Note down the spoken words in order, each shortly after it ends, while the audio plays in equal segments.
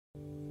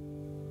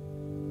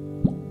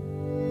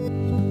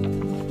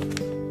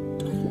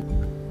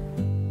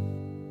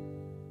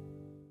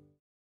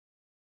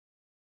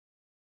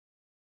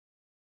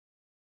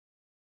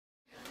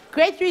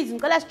Grade 3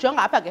 ngicela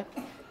sijonga apha ke.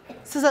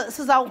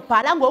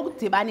 Sizawubhala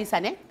ngokudibanisa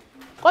ne.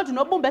 Kodwa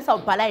unobumba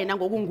esawubhala yena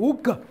ngoku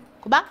nguga.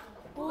 Kuba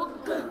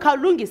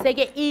khawulungise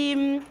ke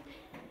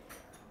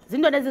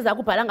zinto neziza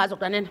kubhala ngazo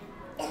kanene.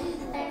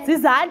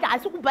 Zizandla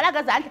asikubhala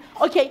ngezandla.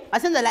 Okay,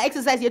 masenze la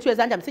exercise yethu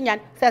yezandla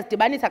msinyane.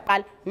 Siyazidibanisa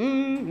kuqala.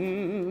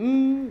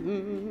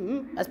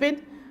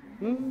 Asiphinda.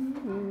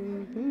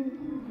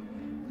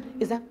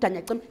 Isa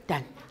danya cim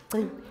dan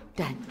cim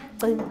dan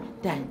cim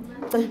dan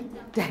cim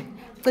dan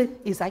cim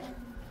isakhe.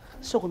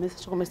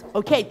 Shokomisa.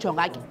 Okay,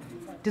 jonga ke.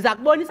 Ndiza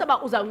kubonisa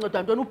uba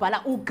uzawuncedwa ntoni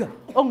ubhala uga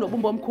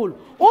ongunobumba omkhulu.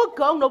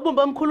 Uga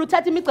ongunobumba omkhulu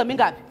uthatha imigca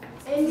mingaphi?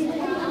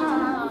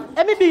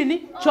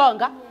 Emibini,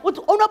 jonga.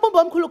 Uthi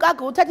unobumba omkhulu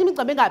kage uthatha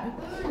imigca mingaphi?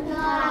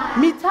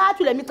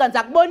 Mithathu le migca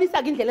ndiza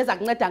kubonisa ke indlela eza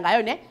kunceda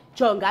ngayo ne.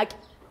 Jonga ke.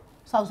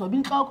 Sawuzoba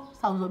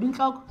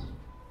intloko.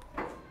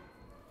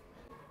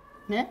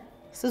 Ne?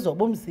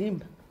 Sizoba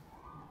umzimba.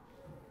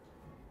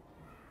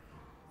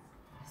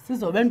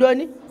 Sizobe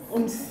ntoni?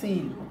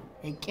 Umsilo.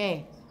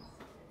 Eke.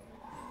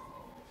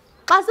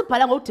 Xa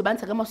sibhala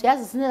ngokudibanisa ke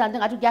mosiyazi sinezanto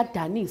ngathi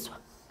kuyadaniswa.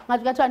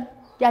 Ngathi kuyathwana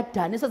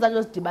kuyadaniswa zanto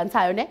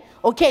ezidibanisayo ne.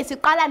 Okay,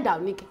 siqala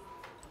ndawoni ke.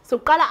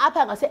 Siqala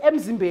apha ngase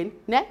emzimbeni,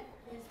 ne?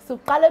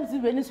 Siqala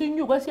emzimbeni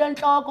sinyuke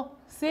siyenhloko,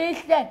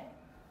 sihle.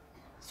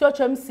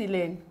 Siyotsho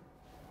emsileni.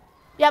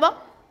 Yabo?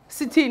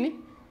 Sithini?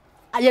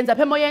 Ayenza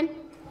apha emoyeni.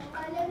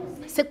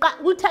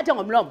 Uthathe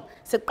ngomlomo.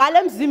 Siqala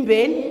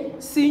emzimbeni,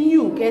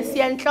 sinyuke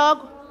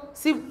siyenhloko.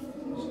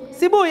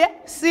 Sibuye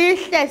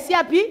sihle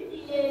siyaphi?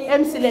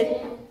 Emsileni.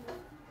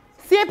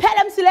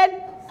 Siyephela emsileni.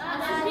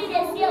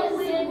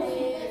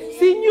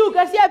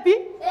 Sinyuke siyaphi?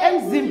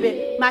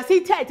 Emzimbeni.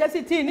 Masithethe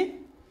sithini?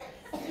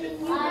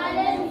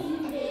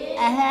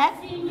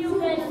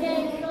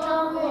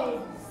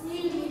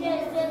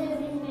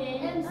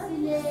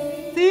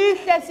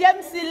 Sihle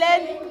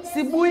siyemsileni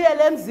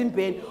sibuyele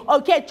emzimbeni.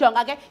 Okay,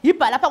 jonga ke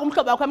yibhala apha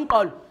kumhlobo wakho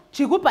emqolo.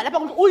 Jika ubhala apha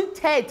kumhlobo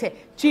uyithethe.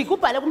 Jika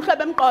ubhale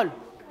kumhlobo emqolo.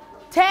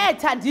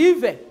 Thetha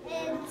ndive.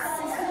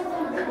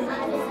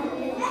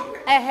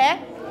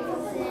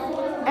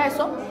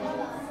 Eso.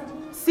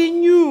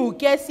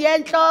 Sinyuke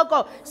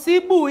siyenhloko,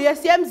 sibuye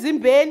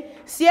siyemzimbeni,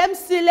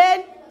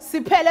 siyemsileni,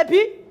 siphele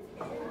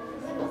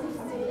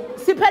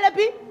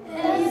phi?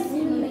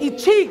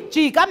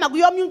 Ijika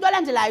makuyomnye into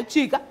olandelayo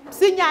ijika.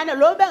 Sinyane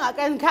lo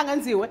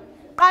bengakenziwe.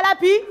 Qala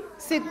phi?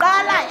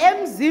 Siqala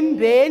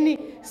emzimbeni,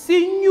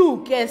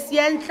 sinyuke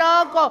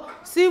siyenhloko,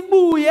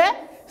 sibuye,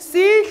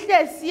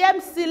 sihle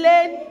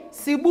siyemsileni,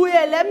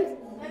 sibuyele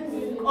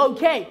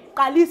Okay,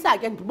 qalisa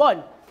ke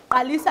ndibone.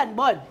 Qalisa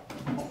ndibone.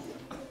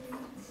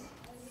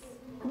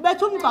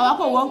 Bethu umgca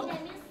wakho wonke.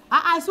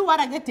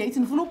 Siwara ngedate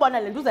ndifuna ubona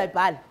le nto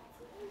uzayibhala.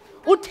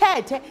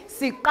 Uthethe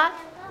siqa.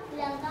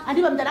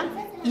 Andiba mntana,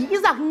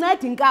 iza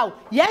kunceda inkawu.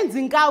 Yenza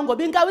inkawu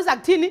ngoba inkawu iza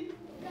kuthini?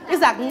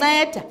 Iza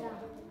kunceda.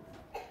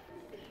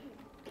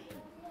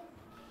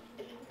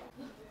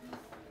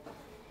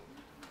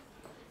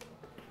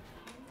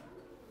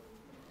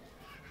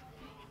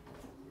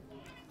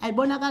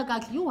 Ayibonakala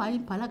kahle, hayi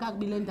ibhala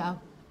kakubi le ndawo.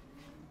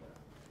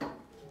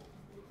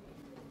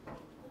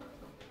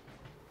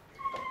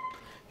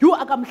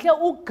 Akamhle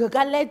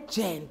uGqa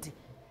legend.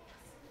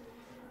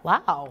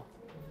 Wow.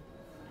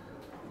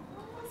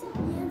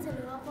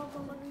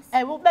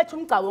 Ubethe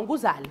umgca wonke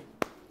uzale.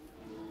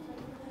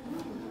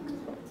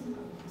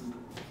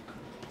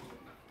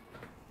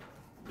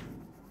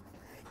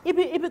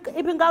 Iphi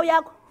inkawu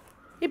yakho?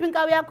 Iphi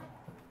inkawu yakho?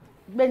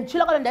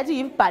 Benditshilo kodwa ndathi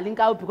yibhala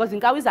inkawu because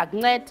inkawu iza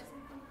kunceda.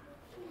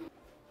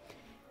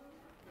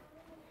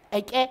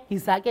 Eke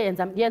yiza ke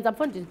yenza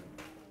mfondini.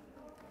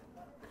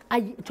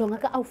 Jonga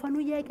ke awufana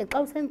uyeke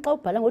xa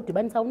ubhala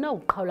ngodibanisa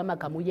awunawuqhawula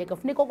amagama uyeke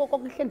funeka okoko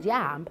hle nje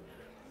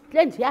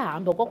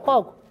iyahamba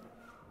kokoko.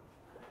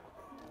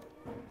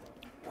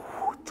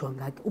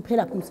 Jonga ke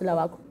uphela phi umsila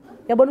wakho?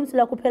 Uyabona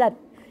umsila wakho uphela phi?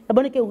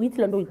 Yabona ke uyithi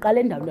loo nto uyiqala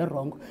endaweni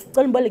erongo.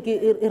 Cela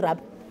ndiboleke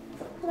irabha.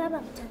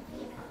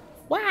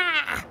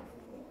 Wah!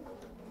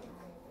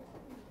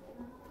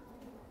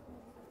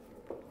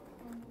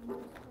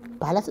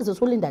 Bhala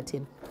sizosulinda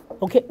thina.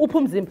 Okay, uphi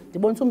umzimba?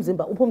 Ndibonisa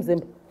umzimba, uphi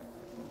umzimba?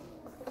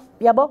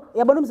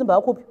 Uyabona umzimba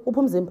wakho uphi? Uphi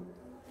umzimba?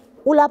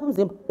 Ulapha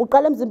umzimba.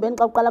 Uqala emzimbeni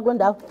xa uqala kule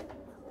ndawo.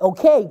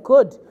 Okay,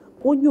 good.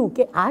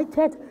 Unyuke, hayi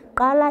thetha.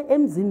 Qala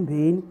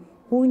emzimbeni.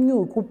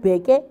 Unyuke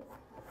ubheke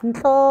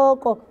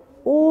inhloko.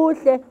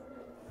 Uhle.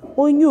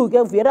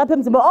 Unyuke uvira apha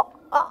emzimbeni.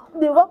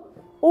 Ndiko.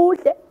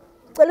 Uhle.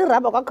 Cela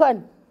irabha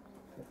kwakhona.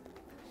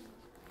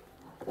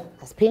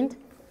 Asiphinde.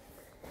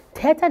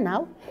 Thetha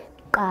nawe.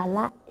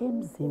 Qala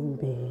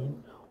emzimbeni.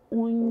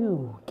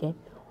 Unyuke.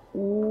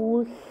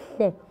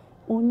 Uhle.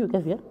 Unyuke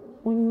vira.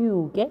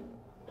 Unyuke.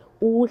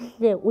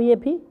 Uhle. Uye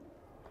phi?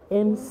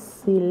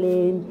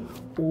 Emsileni.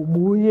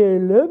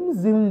 Ubuyele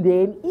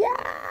emzimbeni.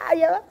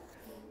 Yeah.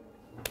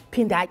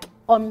 Phinda ke.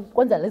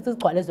 Kwenza lesi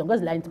sigcwale zonke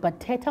ezi lines but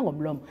thetha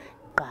ngomlomo.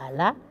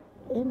 Qala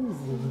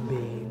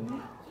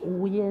emzimbeni.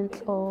 Uye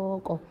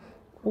enhloko.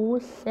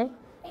 Uhle.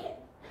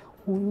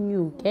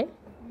 Unyuke.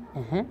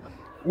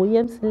 Uye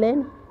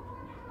emsileni.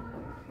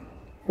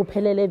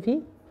 Uphelele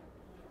phi?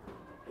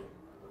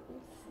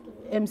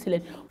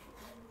 Emsileni.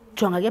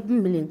 jonga ke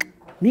mlinxa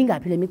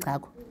mingaphi le migca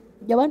yakho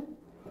yabona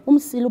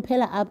umsila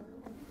uphela apha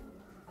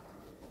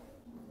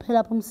phela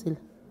apha umsila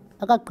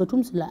akagqitha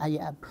umsila aye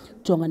apha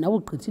jonga nawe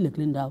ugqithile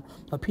kule ndawo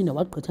waphinda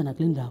wagqitha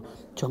nakule ndawo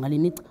jonga le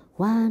migca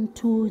 1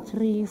 2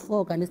 3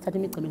 4 kanti sithatha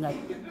imigca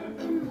mingaphi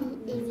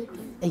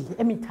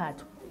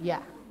emithathu ya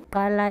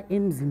qala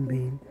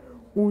emzimbeni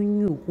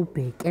unyuke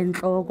ubheke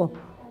entloko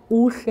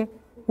uhle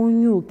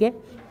unyuke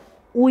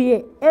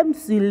uye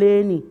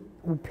emsileni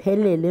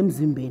uphelele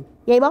emzimbeni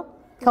yayiba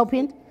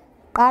khawuphinde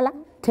qala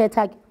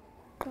thetha ke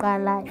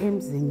qala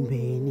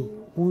emzimbeni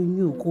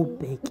unyuke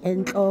ubheke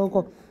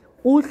entloko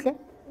uhle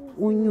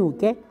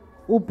unyuke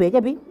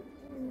ubheke phi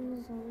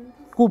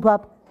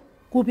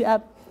kuphi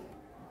apha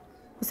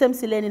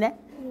usemsileni ne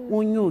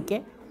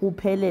unyuke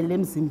uphelele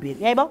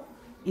emzimbeni yayiba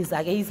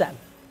iza ke izana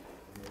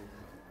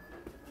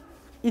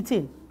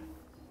ithini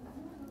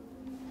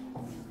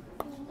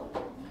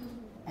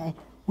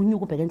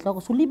unyuke ubheke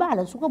entloko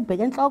sulibala suke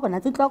ubheke entloko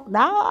nantsi intloko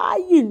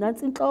hayi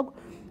nantsi intloko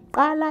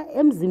qala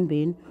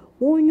emzimbeni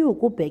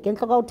unyuke ubheke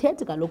entloko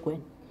awuthethi kaloku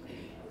wena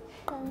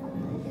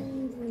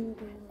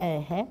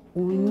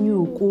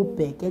unyuke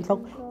ubheke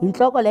entloko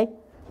intloko leyo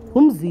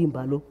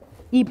umzimba lo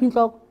iphi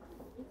intloko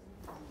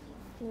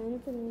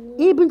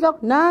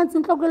nantsi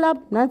intloko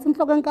elapha nantsi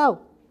intloko enkawu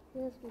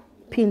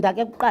phinda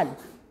ke kuqala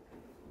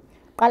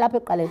qala apha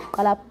ekuqaleni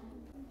qala apha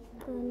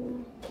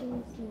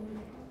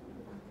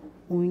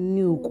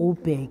unyuke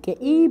ubheke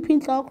iphi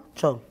intloko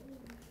jonga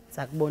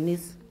ndiza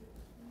kubonisa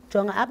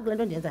jonga apha kule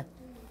nto ndiyenzayo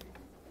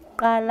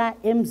qala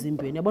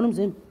emzimbeni yabona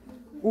umzimba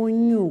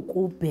unyuke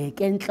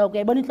ubheke entloko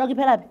yayibona intloko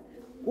iphela phi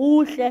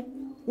uhle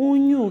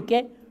unyuke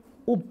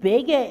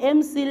ubheke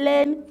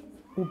emsileni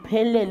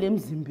uphelele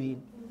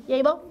emzimbeni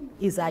yayibo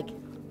izakhe